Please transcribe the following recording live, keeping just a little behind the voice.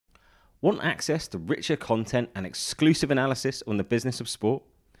Want access to richer content and exclusive analysis on the business of sport?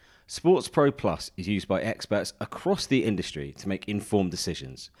 Sports Pro Plus is used by experts across the industry to make informed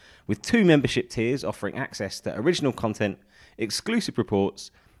decisions, with 2 membership tiers offering access to original content, exclusive reports,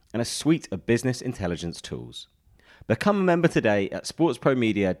 and a suite of business intelligence tools. Become a member today at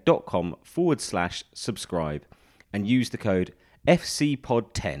sportspromedia.com/subscribe and use the code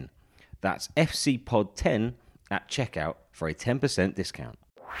FCPOD10. That's FCPOD10 at checkout for a 10% discount.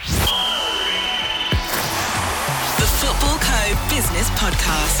 The Football Co. Business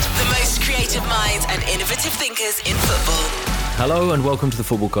Podcast. The most creative minds and innovative thinkers in football. Hello and welcome to the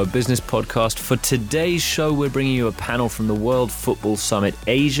Football Co. Business Podcast. For today's show, we're bringing you a panel from the World Football Summit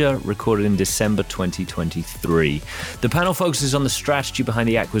Asia, recorded in December 2023. The panel focuses on the strategy behind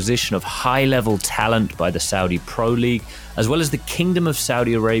the acquisition of high-level talent by the Saudi Pro League, as well as the Kingdom of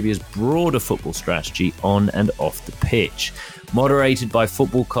Saudi Arabia's broader football strategy on and off the pitch. Moderated by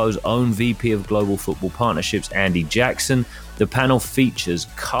Football Co.'s own VP of Global Football Partnerships, Andy Jackson, the panel features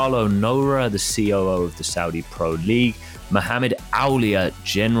Carlo Noura, the COO of the Saudi Pro League, Mohamed Aulia,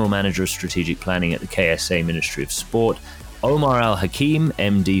 General Manager of Strategic Planning at the KSA Ministry of Sport, Omar Al Hakim,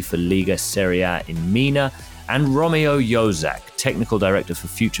 MD for Liga Serie A in MENA, and Romeo Yozak, Technical Director for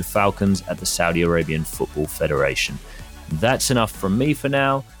Future Falcons at the Saudi Arabian Football Federation. That's enough from me for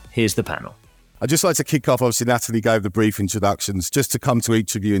now. Here's the panel. I'd just like to kick off, obviously Natalie gave the brief introductions, just to come to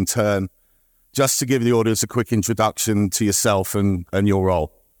each of you in turn, just to give the audience a quick introduction to yourself and your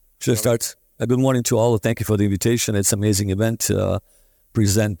role. Should I start? Good morning to all. Thank you for the invitation. It's an amazing event to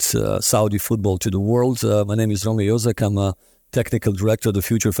present Saudi football to the world. My name is Romeo Yozak. I'm a Technical Director of the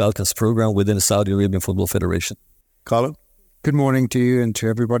Future Falcons program within the Saudi Arabian Football Federation. Carlo? Good morning to you and to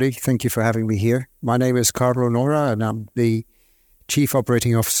everybody. Thank you for having me here. My name is Carlo Noura and I'm the Chief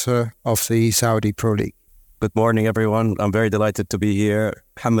Operating Officer of the Saudi Pro League. Good morning, everyone. I'm very delighted to be here.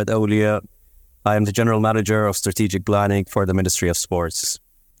 Mohamed Aulia. I am the General Manager of Strategic Planning for the Ministry of Sports.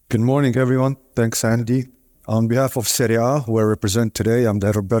 Good morning, everyone. Thanks, Andy. On behalf of Serie A, who I represent today, I'm the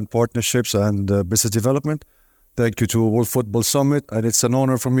Head of Brand Partnerships and Business Development. Thank you to World Football Summit, and it's an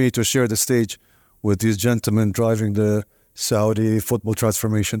honor for me to share the stage with these gentlemen driving the Saudi football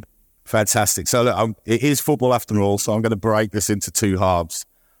transformation. Fantastic. So look, it is football after all, so I'm going to break this into 2 halves.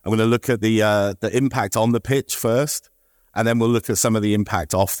 I'm going to look at the impact on the pitch first, and then we'll look at some of the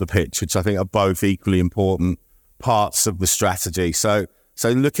impact off the pitch, which I think are both equally important parts of the strategy. So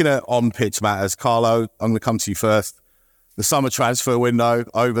looking at on-pitch matters, Carlo, I'm going to come to you first. The summer transfer window,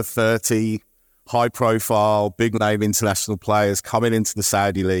 over 30, high-profile, big-name international players coming into the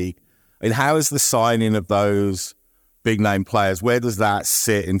Saudi League. And how is the signing of those big-name players, where does that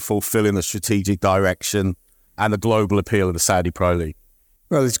sit in fulfilling the strategic direction and the global appeal of the Saudi Pro League?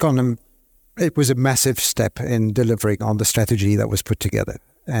 Well, it was a massive step in delivering on the strategy that was put together.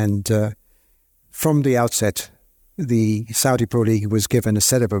 And from the outset, the Saudi Pro League was given a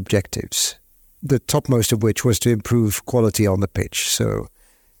set of objectives, the topmost of which was to improve quality on the pitch. So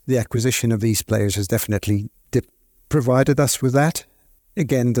the acquisition of these players has definitely provided us with that.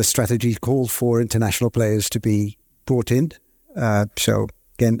 Again, the strategy called for international players to be brought in. So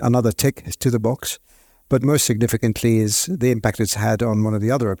again, another tick to the box. But most significantly is the impact it's had on one of the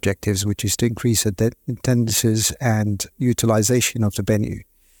other objectives, which is to increase attendances and utilization of the venue.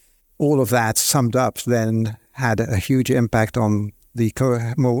 All of that summed up then had a huge impact on the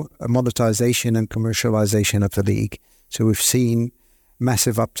monetization and commercialization of the league. So we've seen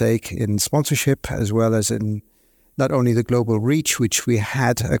massive uptake in sponsorship as well as in not only the global reach, which we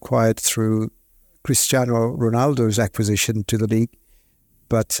had acquired through Cristiano Ronaldo's acquisition to the league,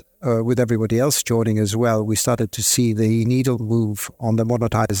 but with everybody else joining as well, we started to see the needle move on the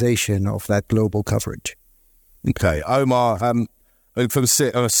monetization of that global coverage. Okay, Omar, from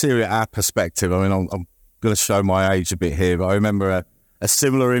a Serie A perspective, I'm going to show my age a bit here, but I remember a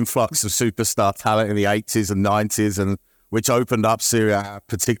similar influx of superstar talent in the 80s and 90s, and which opened up Serie A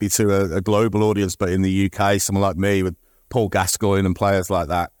particularly to a global audience, but in the UK, someone like me with Paul Gascoigne and players like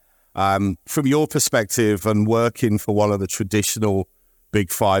that. From your perspective and working for one of the traditional Big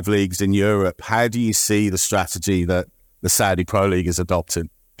 5 leagues in Europe, how do you see the strategy that the Saudi Pro League is adopting?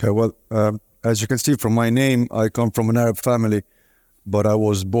 Okay, well, as you can see from my name, I come from an Arab family, but I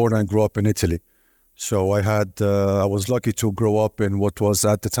was born and grew up in Italy. So I was lucky to grow up in what was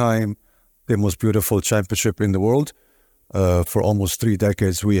at the time the most beautiful championship in the world. For almost 3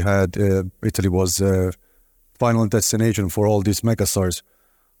 decades, we had Italy was a final destination for all these megastars.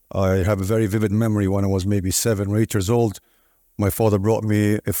 I have a very vivid memory when I was maybe 7 or 8 years old. My father brought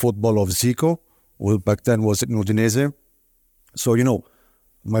me a football of Zico, who back then was in Udinese. So,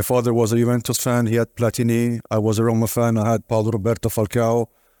 my father was a Juventus fan. He had Platini. I was a Roma fan. I had Paulo Roberto Falcao.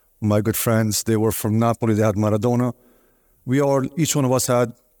 my good friends. They were from Napoli. They had Maradona. Each one of us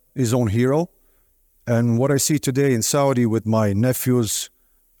had his own hero. And what I see today in Saudi with my nephews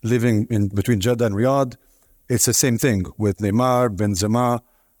living in between Jeddah and Riyadh, it's the same thing with Neymar, Benzema,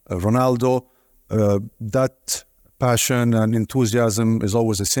 Ronaldo. That passion and enthusiasm is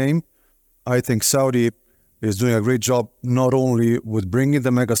always the same. I think Saudi is doing a great job not only with bringing the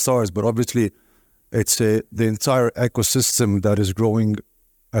megastars, but obviously it's the entire ecosystem that is growing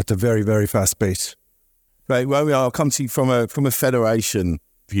at a very, very fast pace. Right. Well, I'll come to you from a federation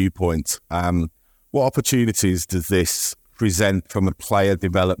viewpoint. What opportunities does this present from a player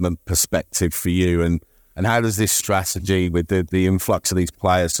development perspective for you, and how does this strategy with the influx of these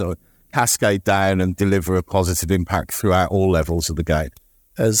players sort of cascade down and deliver a positive impact throughout all levels of the game?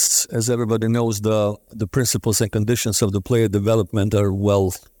 As everybody knows, the principles and conditions of the player development are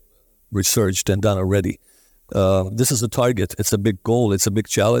well researched and done already. This is a target. It's a big goal. It's a big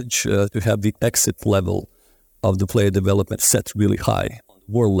challenge to have the exit level of the player development set really high,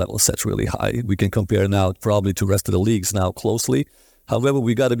 world level set really high. We can compare now probably to rest of the leagues now closely. However,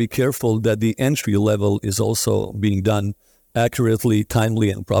 we got to be careful that the entry level is also being done accurately,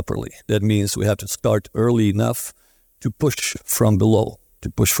 timely, and properly. That means we have to start early enough to push from below.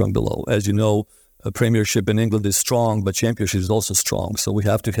 As you know, a Premiership in England is strong, but Championship is also strong. So we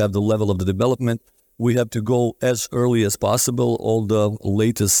have to have the level of the development. We have to go as early as possible. All the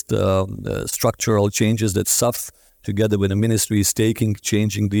latest structural changes that SAF, together with the ministry, is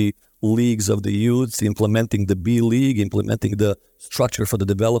changing the leagues of the youths, implementing the B League, implementing the structure for the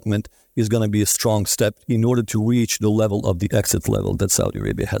development is going to be a strong step in order to reach the level of the exit level that Saudi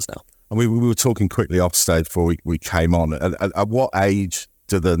Arabia has now. And we were talking quickly off stage before we came on. At what age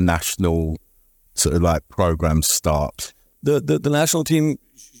do the national sort of like programs start? The national team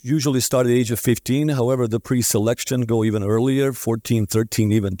usually start at the age of 15. However, the pre-selection go even earlier, 14,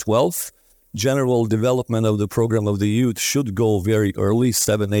 13, even 12. General development of the program of the youth should go very early,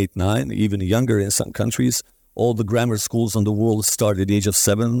 7, 8, 9, even younger in some countries. All the grammar schools in the world start at the age of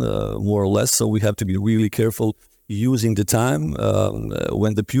 7, more or less. So we have to be really careful using the time.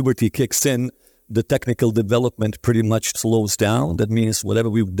 When the puberty kicks in, the technical development pretty much slows down. That means whatever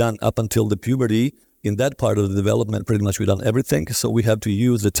we've done up until the puberty, in that part of the development, pretty much we've done everything. So we have to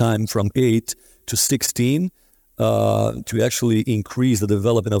use the time from 8 to 16 to actually increase the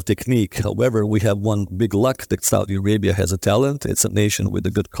development of technique. However, we have one big luck that Saudi Arabia has a talent. It's a nation with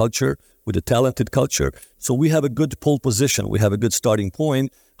a good culture, with a talented culture. So we have a good pole position. We have a good starting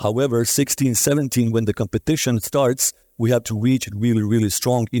point. However, 16, 17, when the competition starts, we have to reach it really, really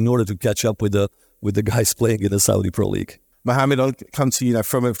strong in order to catch up with the guys playing in the Saudi Pro League. Mohammed, I'll come to you now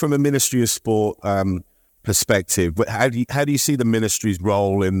from a Ministry of Sport perspective. How do you see the ministry's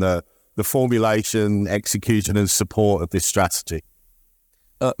role in the formulation, execution, and support of this strategy?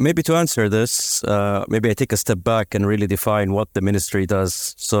 Maybe to answer this, maybe I take a step back and really define what the ministry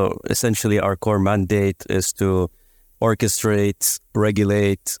does. So essentially, our core mandate is to orchestrate,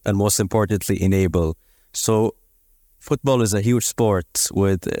 regulate, and most importantly, enable. So football is a huge sport.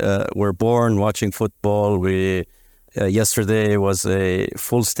 We're born watching football. Yesterday was a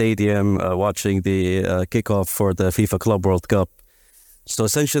full stadium watching the kickoff for the FIFA Club World Cup. So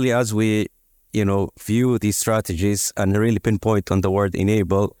essentially, as we view these strategies and really pinpoint on the word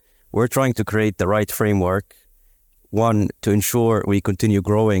enable, we're trying to create the right framework. One, to ensure we continue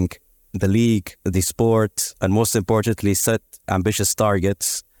growing the league, the sport, and most importantly, set ambitious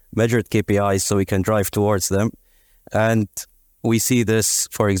targets, measured KPIs so we can drive towards them. And we see this,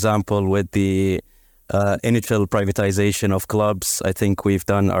 for example, with the initial privatization of clubs. I think we've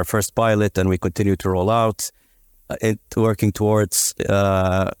done our first pilot and we continue to roll out, working towards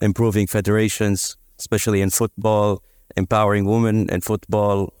improving federations, especially in football, empowering women in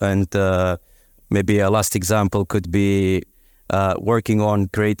football. And maybe a last example could be working on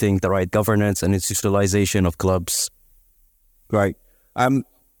creating the right governance and institutionalization of clubs. Great.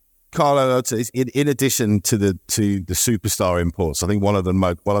 Carlo, in addition to the superstar imports, I think one of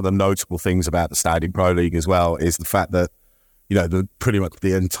the notable things about the Saudi Pro League as well is the fact that pretty much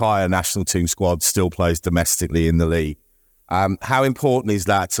the entire national team squad still plays domestically in the league. How important is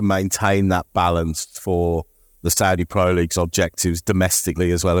that to maintain that balance for the Saudi Pro League's objectives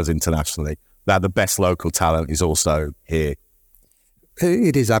domestically as well as internationally? That the best local talent is also here.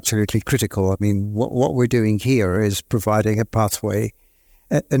 It is absolutely critical. I mean, what we're doing here is providing a pathway,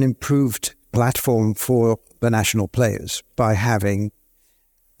 an improved platform for the national players by having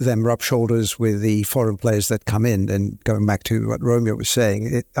them rub shoulders with the foreign players that come in. And going back to what Romeo was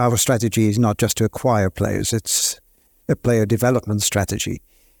saying, our strategy is not just to acquire players, it's a player development strategy.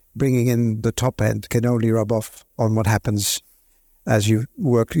 Bringing in the top end can only rub off on what happens as you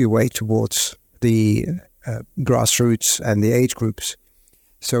work your way towards the grassroots and the age groups.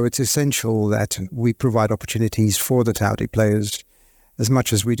 So it's essential that we provide opportunities for the Saudi players as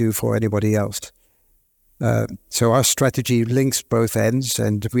much as we do for anybody else. So our strategy links both ends,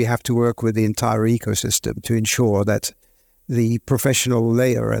 and we have to work with the entire ecosystem to ensure that the professional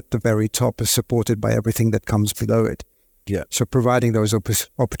layer at the very top is supported by everything that comes below it. Yeah. So providing those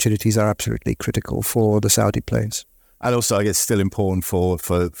opportunities are absolutely critical for the Saudi players. And also, I guess, still important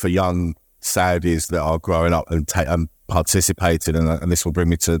for young Saudis that are growing up and participating, and this will bring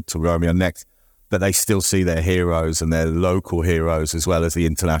me to Romeo next, that they still see their heroes and their local heroes as well as the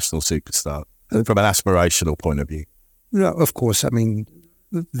international superstar from an aspirational point of view. No, of course. I mean,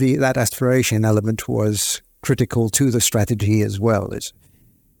 that aspiration element was critical to the strategy as well. Is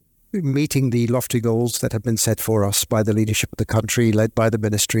meeting the lofty goals that have been set for us by the leadership of the country, led by the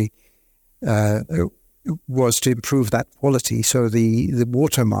ministry, was to improve that quality. So the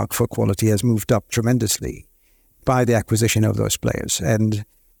watermark for quality has moved up tremendously by the acquisition of those players. And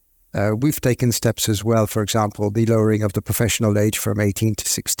we've taken steps as well. For example, the lowering of the professional age from 18 to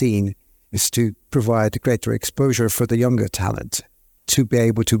 16 is to provide greater exposure for the younger talent to be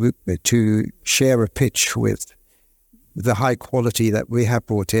able to share a pitch with the high quality that we have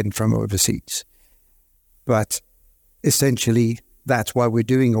brought in from overseas. But essentially, that's why we're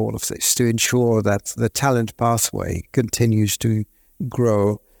doing all of this, to ensure that the talent pathway continues to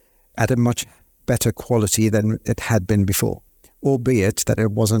grow at a much better quality than it had been before, albeit that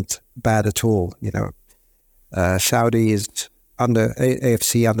it wasn't bad at all. Saudi is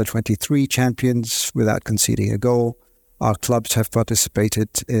AFC under-23 champions without conceding a goal. Our clubs have participated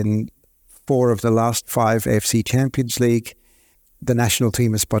in 4 of the last 5 AFC Champions League. The national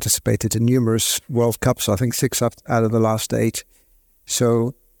team has participated in numerous World Cups, I think 6 out of the last 8.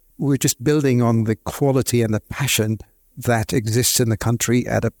 So we're just building on the quality and the passion that exists in the country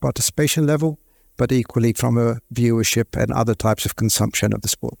at a participation level, but equally from a viewership and other types of consumption of the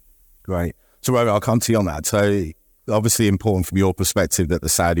sport. Great. So, Romy, I'll come to you on that. So, obviously important from your perspective that the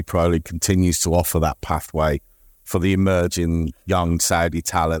Saudi Pro League continues to offer that pathway for the emerging young Saudi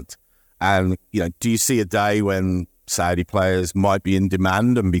talent. And, do you see a day when Saudi players might be in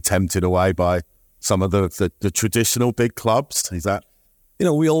demand and be tempted away by some of the traditional big clubs? Is that...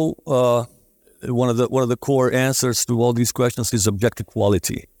 we all... One of the core answers to all these questions is objective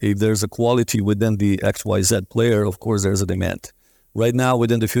quality. If there's a quality within the XYZ player, of course, there's a demand. Right now,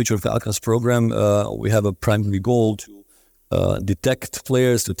 within the Future Falcons program, we have a primary goal to detect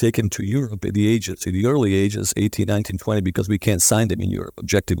players to take them to Europe at the early ages, 18, 19, 20, because we can't sign them in Europe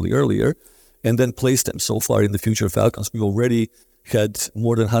objectively earlier, and then place them. So far in the Future Falcons, we already had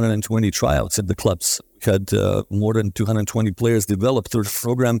more than 120 tryouts at the clubs. We had more than 220 players developed through the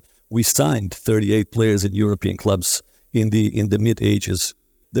program. We signed 38 players in European clubs in the mid-ages.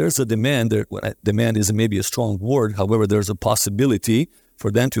 There's a demand. Demand is maybe a strong word. However, there's a possibility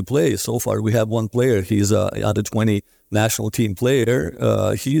for them to play. So far, we have one player. He's a under-20 national team player.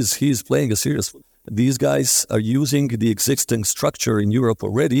 He's playing a serious. These guys are using the existing structure in Europe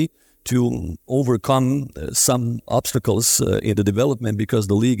already to overcome some obstacles in the development, because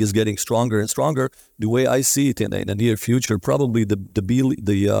the league is getting stronger and stronger. The way I see it in the near future, probably the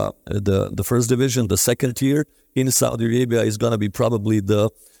first division, the second tier in Saudi Arabia is going to be probably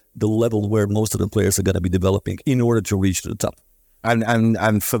the level where most of the players are going to be developing in order to reach the top.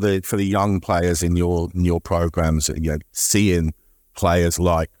 And for the young players in your programs, seeing players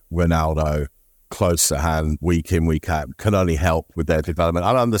like Ronaldo close at hand, week in, week out, can only help with their development.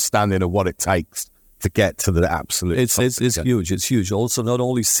 An understanding of what it takes to get to the absolute. It's huge. It's huge. Also, not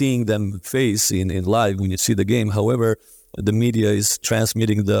only seeing them face in live when you see the game, however, the media is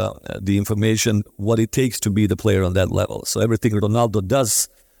transmitting the information, what it takes to be the player on that level. So everything Ronaldo does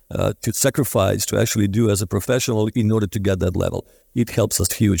to sacrifice, to actually do as a professional in order to get that level, it helps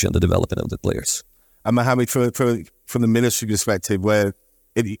us huge in the development of the players. And Mohammed, from the ministry perspective, where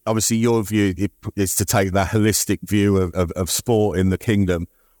obviously your view is to take that holistic view of sport in the kingdom,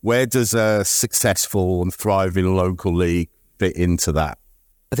 where does a successful and thriving local league fit into that?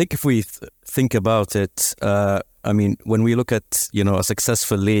 I think if we think about it, when we look at, a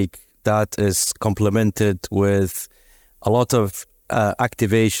successful league that is complemented with a lot of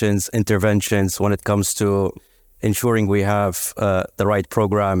activations, interventions when it comes to ensuring we have the right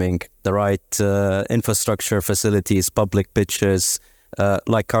programming, the right infrastructure facilities, public pitches,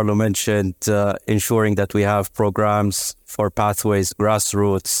 like Carlo mentioned, ensuring that we have programs for pathways,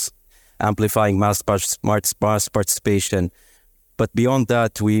 grassroots, amplifying mass participation. But beyond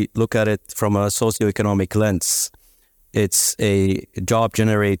that, we look at it from a socioeconomic lens. It's a job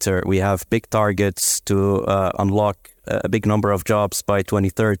generator. We have big targets to unlock a big number of jobs by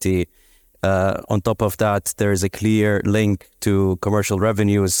 2030. On top of that, there is a clear link to commercial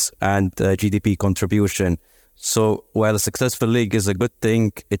revenues and GDP contribution. So while a successful league is a good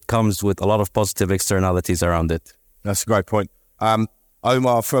thing, it comes with a lot of positive externalities around it. That's a great point.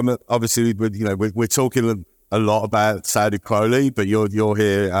 Omar, from obviously, we're talking a lot about Saudi Pro League, but you're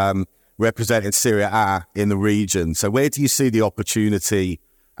here representing Serie A in the region. So where do you see the opportunity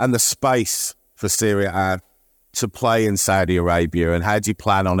and the space for Serie A to play in Saudi Arabia, and how do you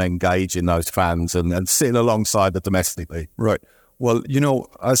plan on engaging those fans and sitting alongside the domestic league? Right. Well,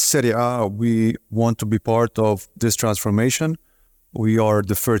 as Serie A, we want to be part of this transformation. We are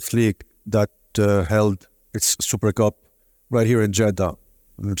the first league that held its Super Cup right here in Jeddah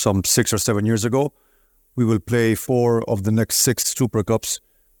some 6 or 7 years ago. We will play 4 of the next 6 Super Cups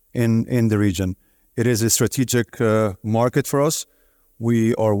in the region. It is a strategic market for us.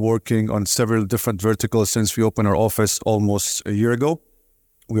 We are working on several different verticals since we opened our office almost a year ago.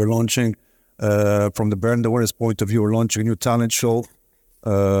 We are launching, from the brand awareness point of view, we're launching a new talent show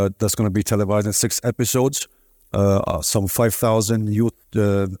that's going to be televised in 6 episodes. Some 5,000 youth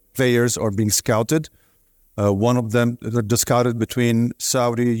players are being scouted. One of them, they're scouted between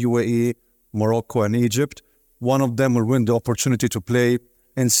Saudi, UAE, Morocco, and Egypt. One of them will win the opportunity to play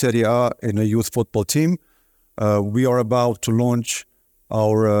in Serie A in a youth football team. We are about to launch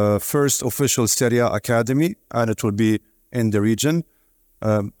our first official Serie A academy, and it will be in the region.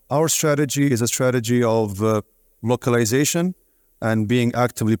 Our strategy is a strategy of localization and being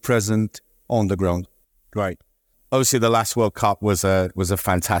actively present on the ground. Great. Obviously, the last World Cup was a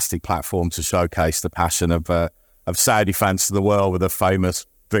fantastic platform to showcase the passion of Saudi fans to the world with a famous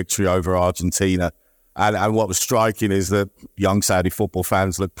victory over Argentina. And what was striking is that young Saudi football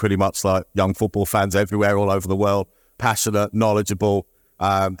fans look pretty much like young football fans everywhere all over the world, passionate, knowledgeable,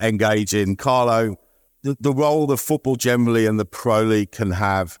 engaging. Carlo, the role that football generally and the Pro League can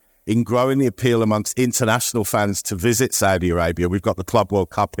have in growing the appeal amongst international fans to visit Saudi Arabia. We've got the Club World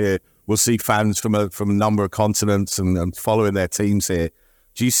Cup here. We'll see fans from a number of continents and following their teams here.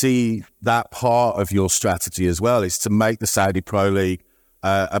 Do you see that part of your strategy as well, is to make the Saudi Pro League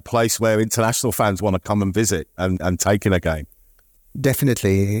a place where international fans want to come and visit and take in a game?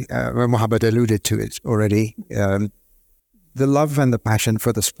 Definitely. Mohammed alluded to it already. The love and the passion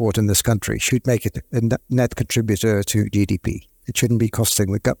for the sport in this country should make it a net contributor to GDP. It shouldn't be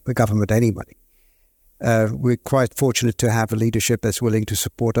costing the government any money. We're quite fortunate to have a leadership that's willing to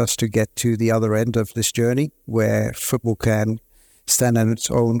support us to get to the other end of this journey, where football can stand on its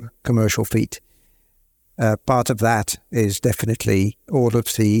own commercial feet. Part of that is definitely all of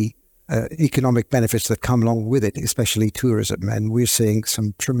the economic benefits that come along with it, especially tourism. And we're seeing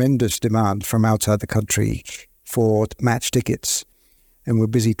some tremendous demand from outside the country for match tickets. And we're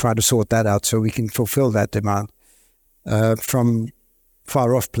busy trying to sort that out so we can fulfill that demand. From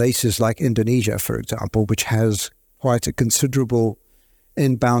far-off places like Indonesia, for example, which has quite a considerable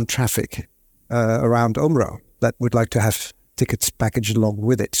inbound traffic around Umrah that would like to have tickets packaged along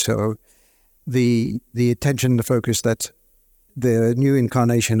with it. So the attention, the focus that the new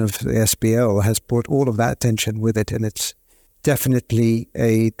incarnation of the SPL has brought all of that attention with it, and it's definitely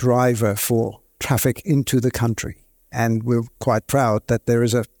a driver for traffic into the country. And we're quite proud that there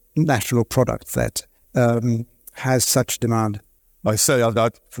is a national product that has such demand. I say,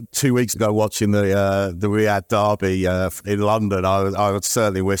 2 weeks ago, watching the Riyadh Derby in London, I would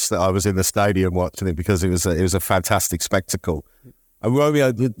certainly wish that I was in the stadium watching it, because it was a fantastic spectacle. And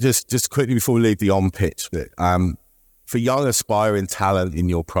Romeo, just quickly before we leave the on-pitch bit, for young aspiring talent in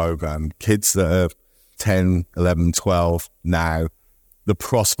your program, kids that are 10, 11, 12 now, the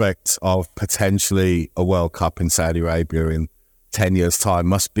prospect of potentially a World Cup in Saudi Arabia in 10 years' time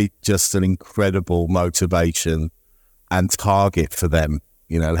must be just an incredible motivation and target for them.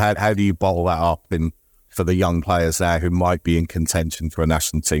 How do you bottle that up for the young players there who might be in contention for a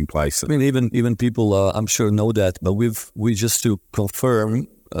national team place? I mean, even people, I'm sure, know that, but we just to confirm,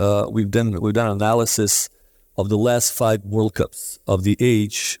 we've done analysis of the last 5 World Cups, of the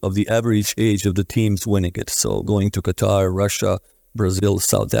average age of the teams winning it. So going to Qatar, Russia, Brazil,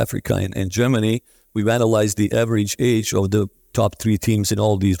 South Africa, and Germany, we've analyzed the average age of the top 3 teams in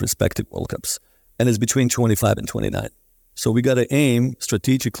all these respective World Cups, and it's between 25 and 29. So we got to aim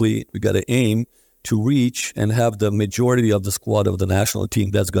strategically, to reach and have the majority of the squad of the national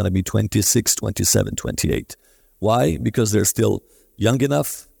team that's going to be 26, 27, 28. Why? Because they're still young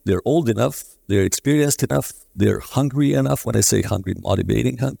enough, they're old enough, they're experienced enough, they're hungry enough. When I say hungry,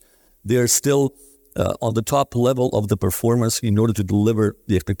 motivating, they're still on the top level of the performance in order to deliver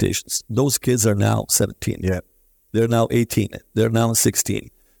the expectations. Those kids are now 17. Yeah. They're now 18. They're now 16.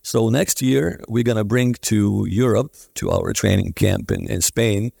 So next year, we're going to bring to Europe, to our training camp in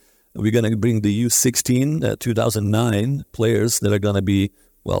Spain, we're going to bring the U16 2009 players that are going to be,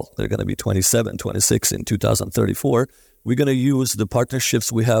 they're going to be 27, 26 in 2034. We're going to use the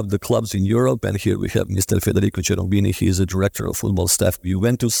partnerships we have, the clubs in Europe, and here we have Mr. Federico Cerombini. He is the director of football staff of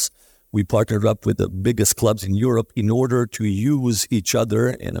Juventus. We partnered up with the biggest clubs in Europe in order to use each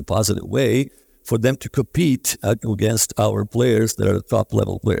other in a positive way for them to compete against our players that are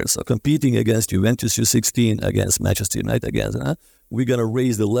top-level players. So competing against Juventus U16, against Manchester United, we're going to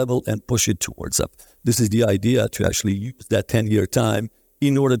raise the level and push it towards up. This is the idea, to actually use that 10-year time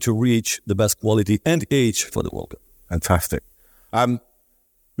in order to reach the best quality and age for the World Cup. Fantastic. I'm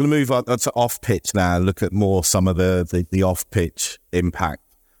going to move on to off-pitch now and look at more some of the off-pitch impact.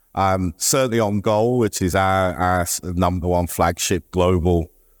 Certainly on goal, which is our number one flagship global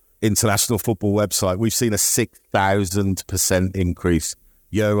international football website, we've seen a 6,000% increase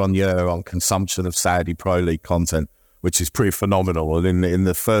year on year on consumption of Saudi Pro League content, which is pretty phenomenal. And in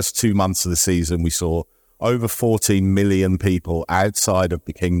the first 2 months of the season, we saw over 14 million people outside of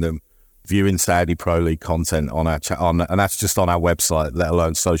the kingdom viewing Saudi Pro League content on our and that's just on our website, let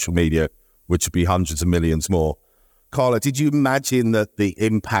alone social media, which would be hundreds of millions more. Carla, did you imagine that the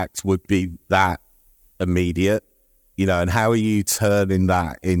impact would be that immediate? And how are you turning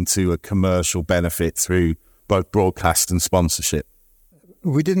that into a commercial benefit through both broadcast and sponsorship?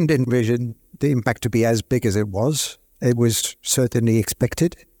 We didn't envision the impact to be as big as it was. It was certainly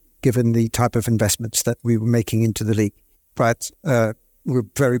expected, given the type of investments that we were making into the league. But we're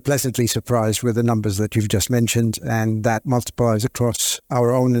very pleasantly surprised with the numbers that you've just mentioned, and that multiplies across our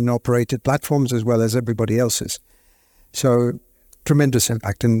own and operated platforms as well as everybody else's. So tremendous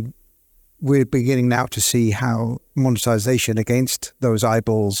impact, and we're beginning now to see how monetization against those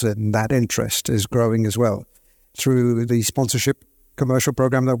eyeballs and that interest is growing as well through the sponsorship commercial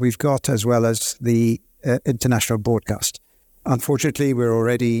program that we've got, as well as the international broadcast. Unfortunately,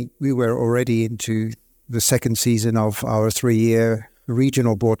 we were already into the second season of our 3-year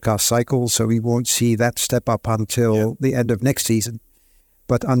regional broadcast cycle, so we won't see that step up until the end of next season.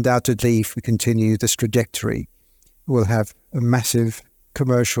 But undoubtedly, if we continue this trajectory, we'll have a massive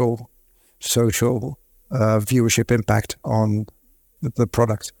commercial, social viewership impact on the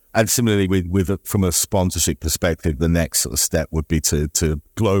product. And similarly, from a sponsorship perspective, the next sort of step would be to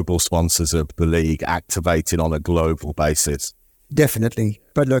global sponsors of the league activating on a global basis. Definitely.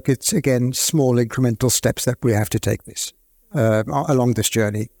 But look, it's, again, small incremental steps that we have to take this along this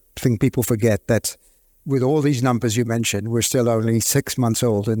journey. I think people forget that with all these numbers you mentioned, we're still only 6 months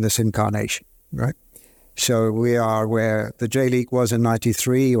old in this incarnation, right? So we are where the J-League was in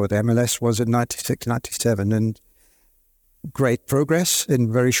 93 or the MLS was in 96, 97, and great progress in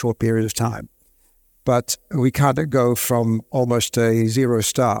a very short period of time. But we can't go from almost a zero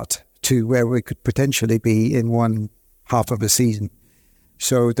start to where we could potentially be in one half of a season.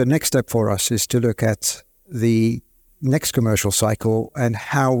 So the next step for us is to look at the next commercial cycle and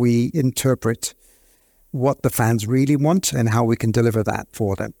how we interpret what the fans really want and how we can deliver that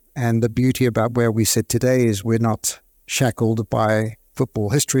for them. And the beauty about where we sit today is we're not shackled by football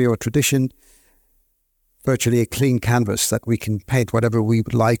history or tradition, virtually a clean canvas that we can paint whatever we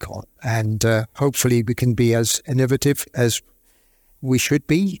would like on. And hopefully we can be as innovative as we should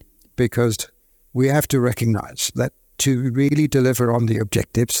be, because we have to recognize that to really deliver on the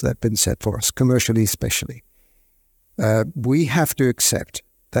objectives that have been set for us, commercially especially, we have to accept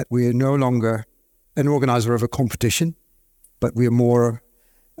that we are no longer an organizer of a competition, but we are more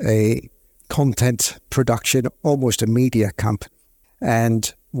a content production, almost a media company.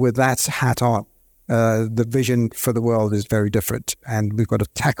 And with that hat on, the vision for the world is very different, and we've got to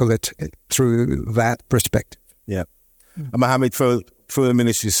tackle it through that perspective. Yeah. And Mohammed, from the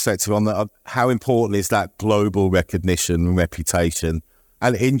ministry's perspective on that, how important is that global recognition and reputation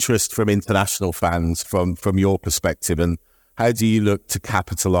and interest from international fans from your perspective, and how do you look to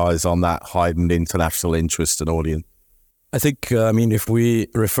capitalise on that heightened international interest and audience? I think, if we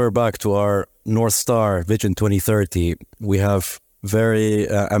refer back to our North Star Vision 2030, we have very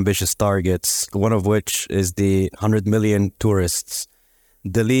ambitious targets, one of which is the 100 million tourists.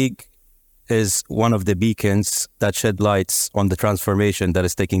 The league is one of the beacons that shed lights on the transformation that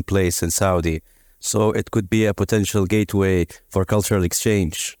is taking place in Saudi. So it could be a potential gateway for cultural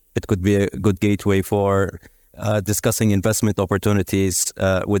exchange. It could be a good gateway for discussing investment opportunities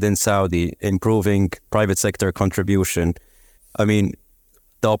within Saudi, improving private sector contribution.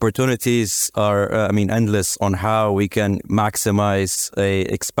 The opportunities are, endless on how we can maximize a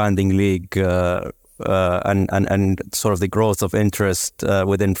expanding league and sort of the growth of interest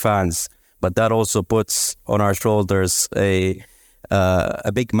within fans. But that also puts on our shoulders a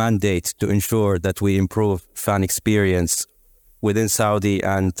a big mandate to ensure that we improve fan experience within Saudi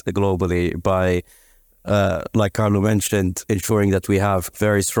and globally by, like Carlo mentioned, ensuring that we have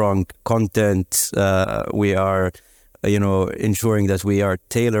very strong content. We are, ensuring that we are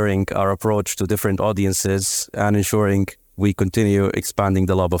tailoring our approach to different audiences and ensuring we continue expanding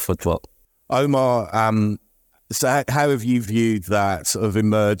the love of football. Omar, so how have you viewed that sort of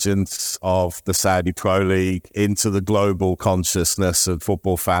emergence of the Saudi Pro League into the global consciousness of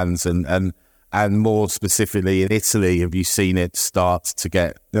football fans and more specifically in Italy? Have you seen it start to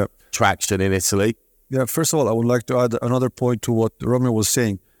get traction in Italy? Yeah, first of all, I would like to add another point to what Romeo was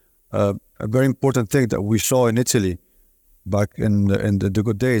saying. A very important thing that we saw in Italy back in the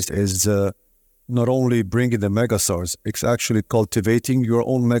good days is not only bringing the megastars, it's actually cultivating your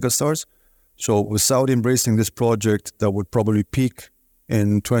own megastars. So with Saudi embracing this project that would probably peak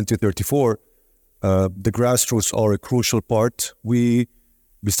in 2034, the grassroots are a crucial part. We,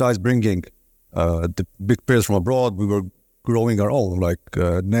 besides bringing the big players from abroad, we were growing our own, like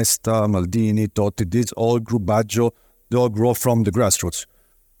Nesta, Maldini, Totti, these all grew, Baggio, they all grow from the grassroots.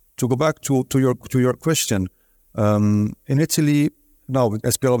 To go back to your question, in Italy, now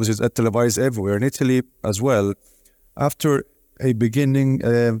SPL obviously is televised everywhere. In Italy as well, after a beginning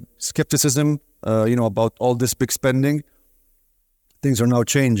skepticism, about all this big spending, things are now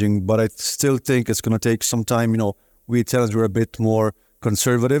changing. But I still think it's going to take some time. We Italians were a bit more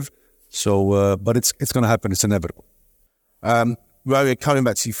conservative, so but it's going to happen. It's inevitable. Rory, coming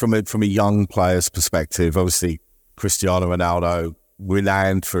back to you from a young player's perspective, obviously Cristiano Ronaldo,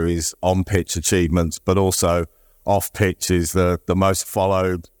 renowned for his on-pitch achievements, but also off-pitch is the most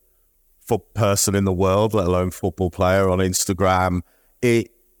followed person in the world, let alone football player on Instagram.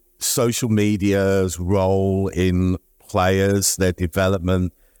 Social media's role in players, their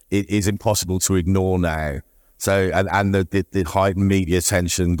development, it is impossible to ignore now. So, and the heightened media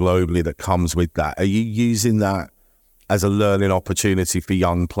attention globally that comes with that. Are you using that as a learning opportunity for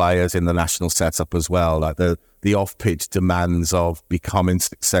young players in the national setup as well? Like the off-pitch demands of becoming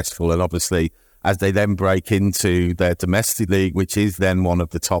successful, and obviously as they then break into their domestic league, which is then one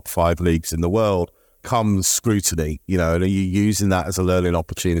of the top 5 leagues in the world, comes scrutiny, and are you using that as a learning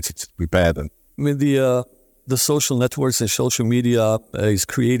opportunity to prepare them? I mean, the social networks and social media is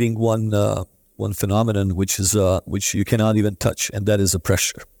creating one phenomenon which you cannot even touch, and that is a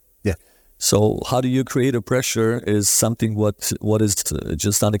pressure. Yeah. So how do you create a pressure is something what is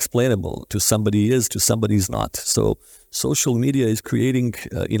just unexplainable. To somebody is, to somebody is not. So social media is creating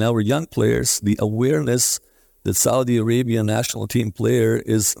in our young players the awareness that Saudi Arabian national team player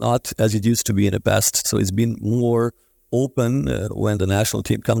is not as it used to be in the past. So it's been more open when the national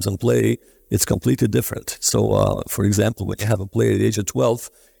team comes and play. It's completely different. So, for example, when you have a player at the age of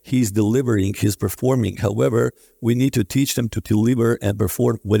 12, he's delivering, he's performing. However, we need to teach them to deliver and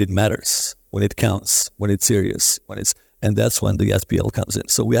perform when it matters, when it counts, when it's serious, and that's when the SPL comes in.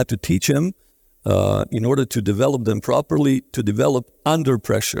 So we have to teach them in order to develop them properly, to develop under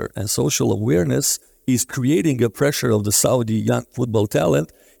pressure. And social awareness is creating a pressure of the Saudi young football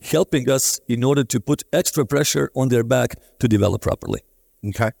talent, helping us in order to put extra pressure on their back to develop properly.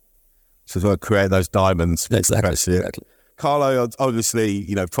 Okay. So to create those diamonds. Exactly. Carlo,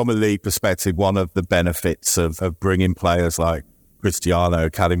 obviously, from a league perspective, one of the benefits of bringing players like Cristiano,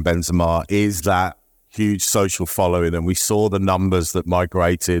 Karim Benzema, is that huge social following. And we saw the numbers that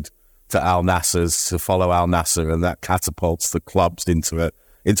migrated to Al Nassr's to follow Al Nassr, and that catapults the clubs into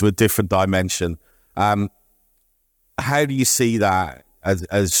a different dimension. How do you see that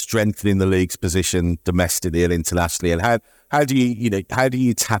as strengthening the league's position domestically and internationally? And how do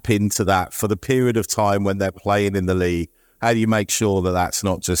you tap into that for the period of time when they're playing in the league? How do you make sure that that's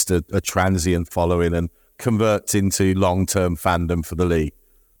not just a transient following and converts into long-term fandom for the league?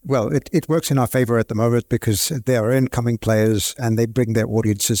 Well, it works in our favor at the moment because they are incoming players and they bring their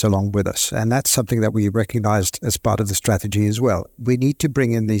audiences along with us. And that's something that we recognized as part of the strategy as well. We need to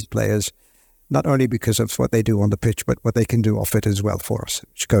bring in these players, not only because of what they do on the pitch, but what they can do off it as well for us,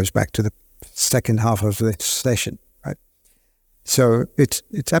 which goes back to the second half of this session, right? So it's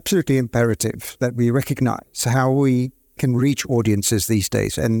absolutely imperative that we recognize how we can reach audiences these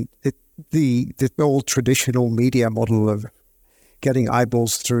days. And the old traditional media model of getting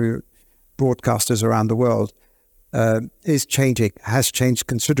eyeballs through broadcasters around the world has changed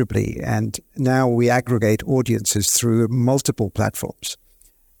considerably. And now we aggregate audiences through multiple platforms.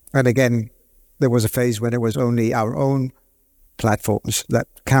 And again, there was a phase when it was only our own platforms that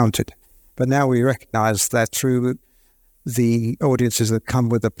counted. But now we recognize that through the audiences that come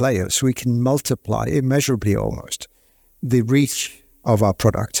with the players, we can multiply immeasurably almost the reach of our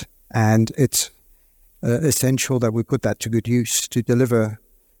product. And it's essential that we put that to good use to deliver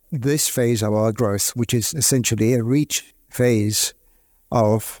this phase of our growth, which is essentially a reach phase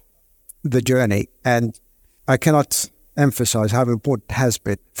of the journey. And I cannot emphasize how important it has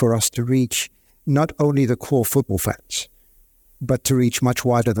been for us to reach not only the core football fans, but to reach much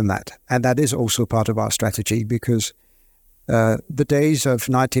wider than that. And that is also part of our strategy, because the days of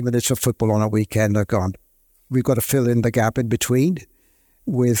 90 minutes of football on a weekend are gone. We've got to fill in the gap in between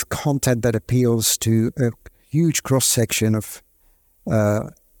with content that appeals to a huge cross-section of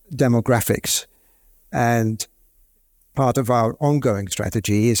demographics. And part of our ongoing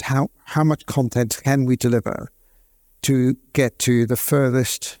strategy is how much content can we deliver to get to the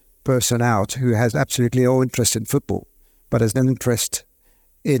furthest person out who has absolutely no interest in football, but has an interest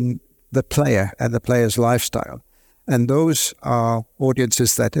in the player and the player's lifestyle. And those are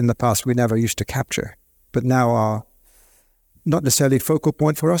audiences that in the past we never used to capture, but now are not necessarily focal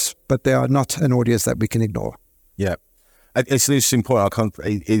point for us, but they are not an audience that we can ignore. Yeah. It's an interesting point.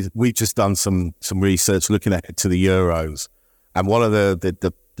 We've just done some research looking ahead to the Euros, and one of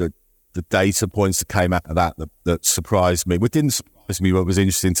the data points that came out of that surprised me, what didn't surprise me, what was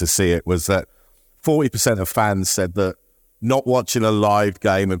interesting to see it, was that 40% of fans said that not watching a live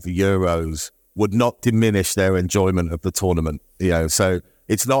game of the Euros would not diminish their enjoyment of the tournament. So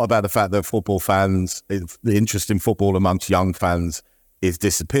it's not about the fact that football fans, the interest in football amongst young fans is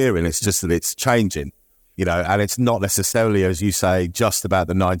disappearing. It's just that it's changing. And it's not necessarily, as you say, just about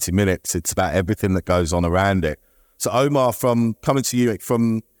the 90 minutes. It's about everything that goes on around it. So Omar, from coming to you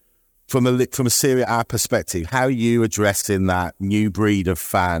from a Serie A perspective, how are you addressing that new breed of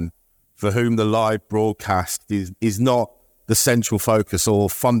fan for whom the live broadcast is not the central focus or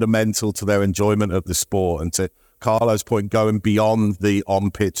fundamental to their enjoyment of the sport? And to Carlo's point, going beyond the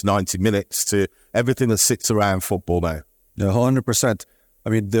on-pitch 90 minutes to everything that sits around football now. Yeah, 100%. I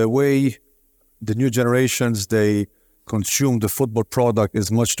mean, the way the new generations, they consume the football product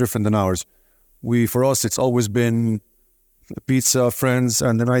is much different than ours. For us, it's always been pizza, friends,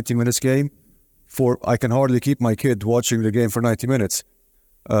 and the 90 minutes game. I can hardly keep my kid watching the game for 90 minutes.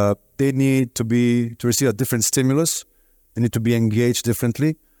 They need to receive a different stimulus. They need to be engaged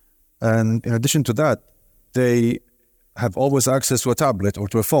differently. And in addition to that, they have always access to a tablet or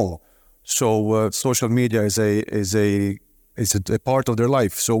to a phone. So social media is a part of their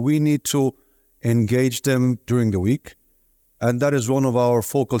life. So we need to engage them during the week. And that is one of our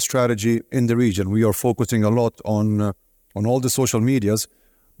focal strategy in the region. We are focusing a lot on all the social medias.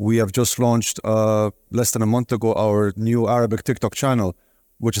 We have just launched less than a month ago our new Arabic TikTok channel,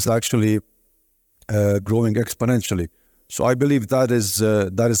 which is actually growing exponentially. So I believe that is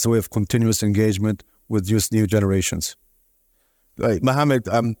the way of continuous engagement with these new generations. Right. Mohammed,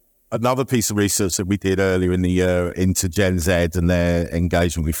 another piece of research that we did earlier in the year into Gen Z and their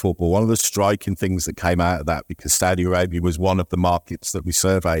engagement with football, one of the striking things that came out of that, because Saudi Arabia was one of the markets that we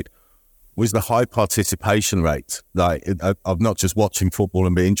surveyed, was the high participation rate, of not just watching football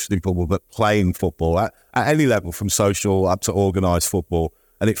and being interested in football, but playing football at any level, from social up to organised football.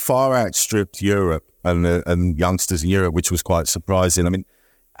 And it far outstripped Europe and youngsters in Europe, which was quite surprising. I mean,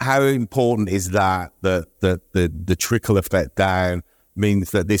 how important is that the trickle effect down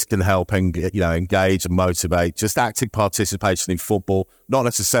means that this can help engage and motivate just active participation in football, not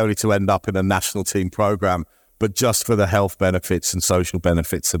necessarily to end up in a national team program, but just for the health benefits and social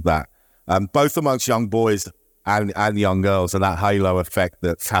benefits of that, both amongst young boys and young girls, and that halo effect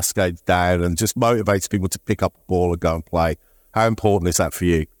that cascades down and just motivates people to pick up a ball and go and play. How important is that for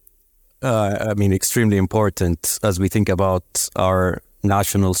you? Extremely important as we think about our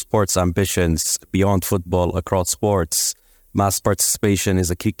national sports ambitions beyond football, across sports. Mass participation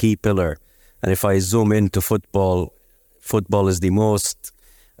is a key pillar. And if I zoom into football is the most,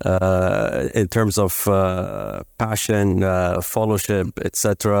 in terms of passion, fellowship,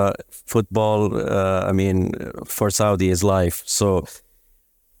 etc. Football, for Saudi is life. So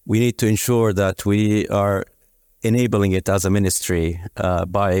we need to ensure that we are enabling it as a ministry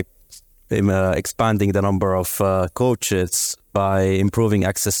by expanding the number of coaches, by improving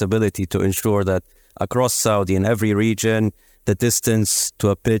accessibility to ensure that across Saudi, in every region, the distance to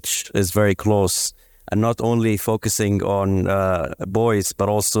a pitch is very close. And not only focusing on boys, but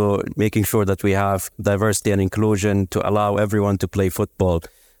also making sure that we have diversity and inclusion to allow everyone to play football.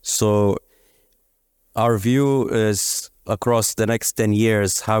 So our view is, across the next 10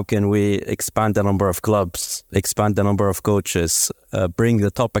 years, how can we expand the number of clubs, expand the number of coaches, bring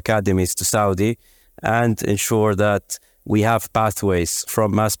the top academies to Saudi, and ensure that we have pathways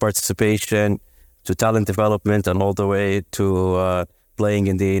from mass participation to talent development and all the way to playing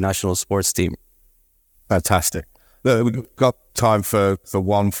in the national sports team. Fantastic. Look, we've got time for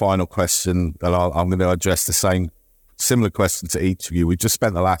one final question, and I'm going to address the similar question to each of you. We've just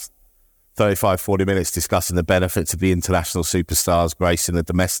spent the last 35, 40 minutes discussing the benefits of the international superstars gracing the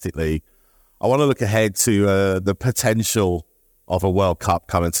domestic league. I want to look ahead to the potential of a World Cup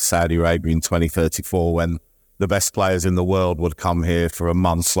coming to Saudi Arabia in 2034, when the best players in the world would come here for a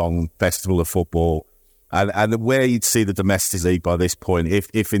months-long festival of football, and where you'd see the domestic league by this point,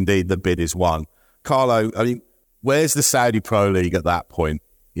 if indeed the bid is won. Carlo, I mean, where's the Saudi Pro League at that point,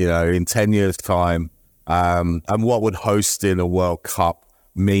 in 10 years' time? And what would hosting a World Cup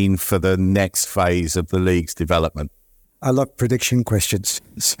mean for the next phase of the league's development? I love prediction questions.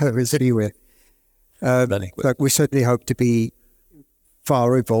 So is anywhere. Look, we certainly hope to be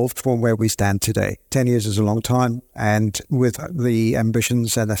far evolved from where we stand today. 10 years is a long time, and with the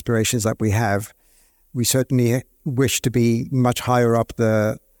ambitions and aspirations that we have, we certainly wish to be much higher up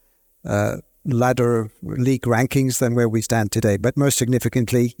the ladder of league rankings than where we stand today. But most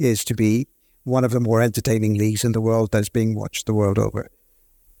significantly is to be one of the more entertaining leagues in the world that's being watched the world over.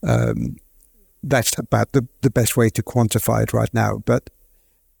 That's about the best way to quantify it right now. But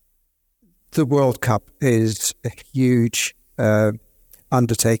the World Cup is a huge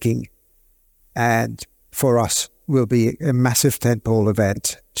undertaking, and for us will be a massive tentpole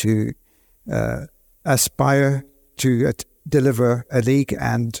event to aspire to deliver a league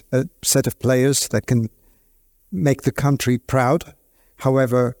and a set of players that can make the country proud.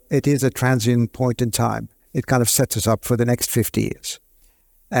 However, it is a transient point in time. It kind of sets us up for the next 50 years.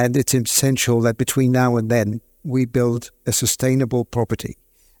 And it's essential that between now and then, we build a sustainable property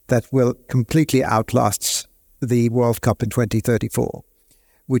that will completely outlast the World Cup in 2034,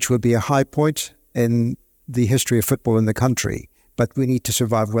 which will be a high point in the history of football in the country. But we need to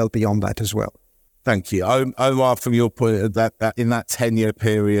survive well beyond that as well. Thank you. Omar, from your point, that in that 10-year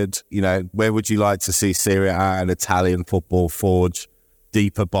period, where would you like to see Serie A and Italian football forge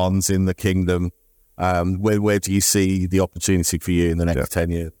deeper bonds in the kingdom? Where do you see the opportunity for you in the next 10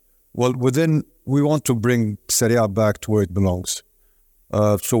 years? Well, we want to bring Serie A back to where it belongs.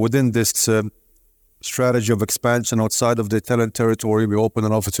 So within this strategy of expansion outside of the Italian territory, we opened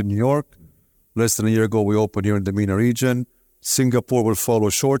an office in New York. Less than a year ago, we opened here in the MENA region. Singapore will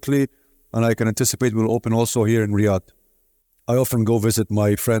follow shortly, and I can anticipate we'll open also here in Riyadh. I often go visit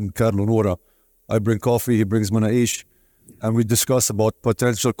my friend Carlo Nora. I bring coffee, he brings manaish, and we discuss about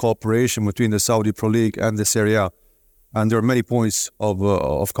potential cooperation between the Saudi Pro League and the Serie A. And there are many points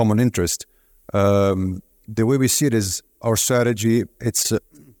of common interest. The way we see it is our strategy, it's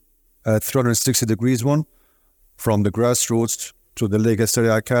a 360 degrees one, from the grassroots to the Lega Serie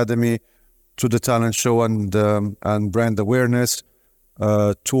A Academy, to the talent show and brand awareness,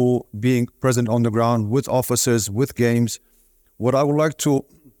 to being present on the ground with offices, with games. What I would like to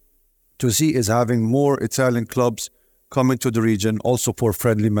see is having more Italian clubs coming to the region also for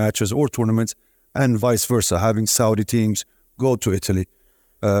friendly matches or tournaments, and vice versa, having Saudi teams go to Italy.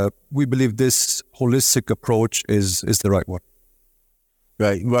 We believe this holistic approach is the right one.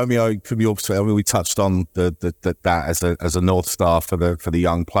 Right, Romeo, from your perspective, we touched on that as a North Star for the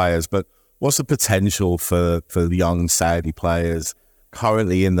young players, but what's the potential for the young Saudi players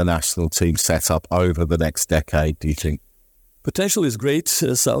currently in the national team setup over the next decade, do you think? Potential is great.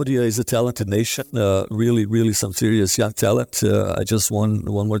 Saudi is a talented nation, really some serious young talent. I just one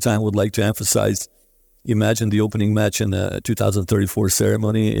more time would like to emphasize, imagine the opening match in the 2034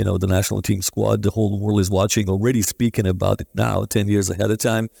 ceremony, the national team squad, the whole world is watching, already speaking about it now, 10 years ahead of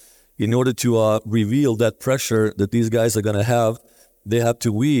time. In order to reveal that pressure that these guys are going to have,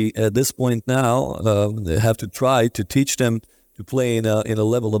 we at this point now, they have to try to teach them to play in a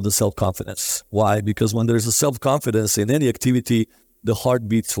level of the self-confidence. Why? Because when there's a self-confidence in any activity, the heart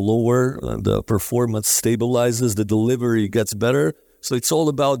beats lower, the performance stabilizes, the delivery gets better. So it's all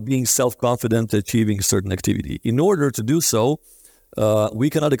about being self-confident, achieving a certain activity. In order to do so, we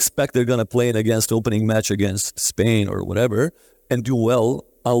cannot expect they're going to play an opening match against Spain or whatever and do well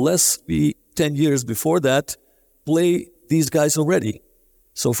unless we, 10 years before that, play these guys already.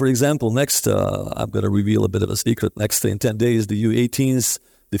 So, for example, next, I'm going to reveal a bit of a secret. Next, in 10 days, the U18s,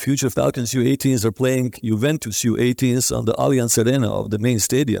 the future Falcons U18s are playing Juventus U18s on the Allianz Arena of the main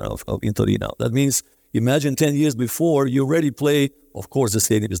stadium of Torino. That means, imagine 10 years before, you already play. Of course, the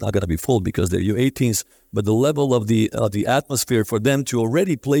stadium is not going to be full because they're U18s, but the level of the atmosphere for them to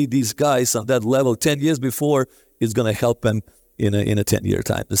already play these guys on that level 10 years before is going to help them in a 10-year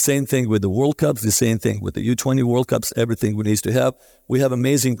time. The same thing with the World Cups, the same thing with the U20 World Cups, everything we need to have. We have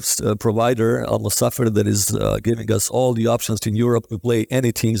amazing provider, Al Musafir, that is giving us all the options in Europe to play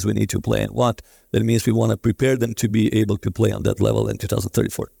any teams we need to play and want. That means we want to prepare them to be able to play on that level in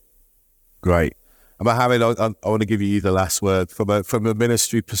 2034. Great. Mohammed, I want to give you the last word. From a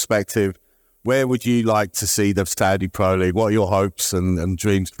ministry perspective, where would you like to see the Saudi Pro League? What are your hopes and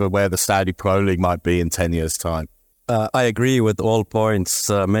dreams for where the Saudi Pro League might be in 10 years' time? I agree with all points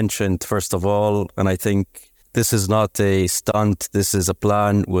mentioned, first of all, and I think this is not a stunt. This is a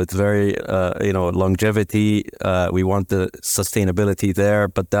plan with very, longevity. We want the sustainability there,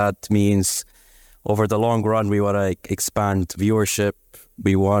 but that means over the long run, we want to expand viewership.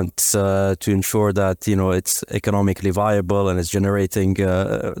 We want to ensure that, it's economically viable and it's generating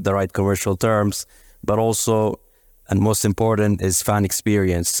the right commercial terms, but also, and most important, is fan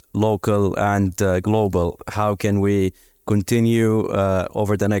experience, local and global. How can we continue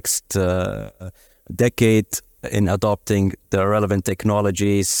over the next decade in adopting the relevant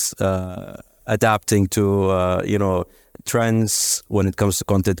technologies, adapting to, trends when it comes to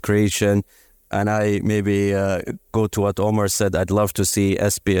content creation? And I maybe go to what Omar said. I'd love to see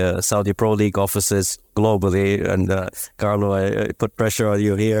Saudi Pro League offices globally. And Carlo, I put pressure on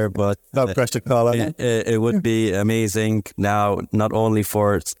you here, but no pressure, Carlo. It would be amazing. Now, not only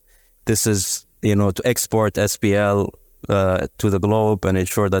to export SPL to the globe and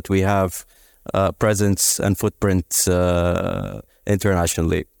ensure that we have presence and footprint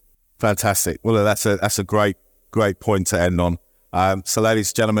internationally. Fantastic. Well, that's a great point to end on. So,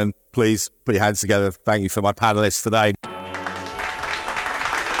 ladies and gentlemen, please put your hands together. Thank you for my panelists today.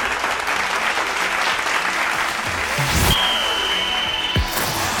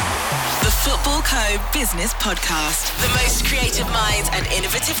 The Football Co. Business Podcast. The most creative minds and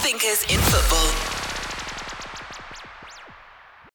innovative thinkers in football.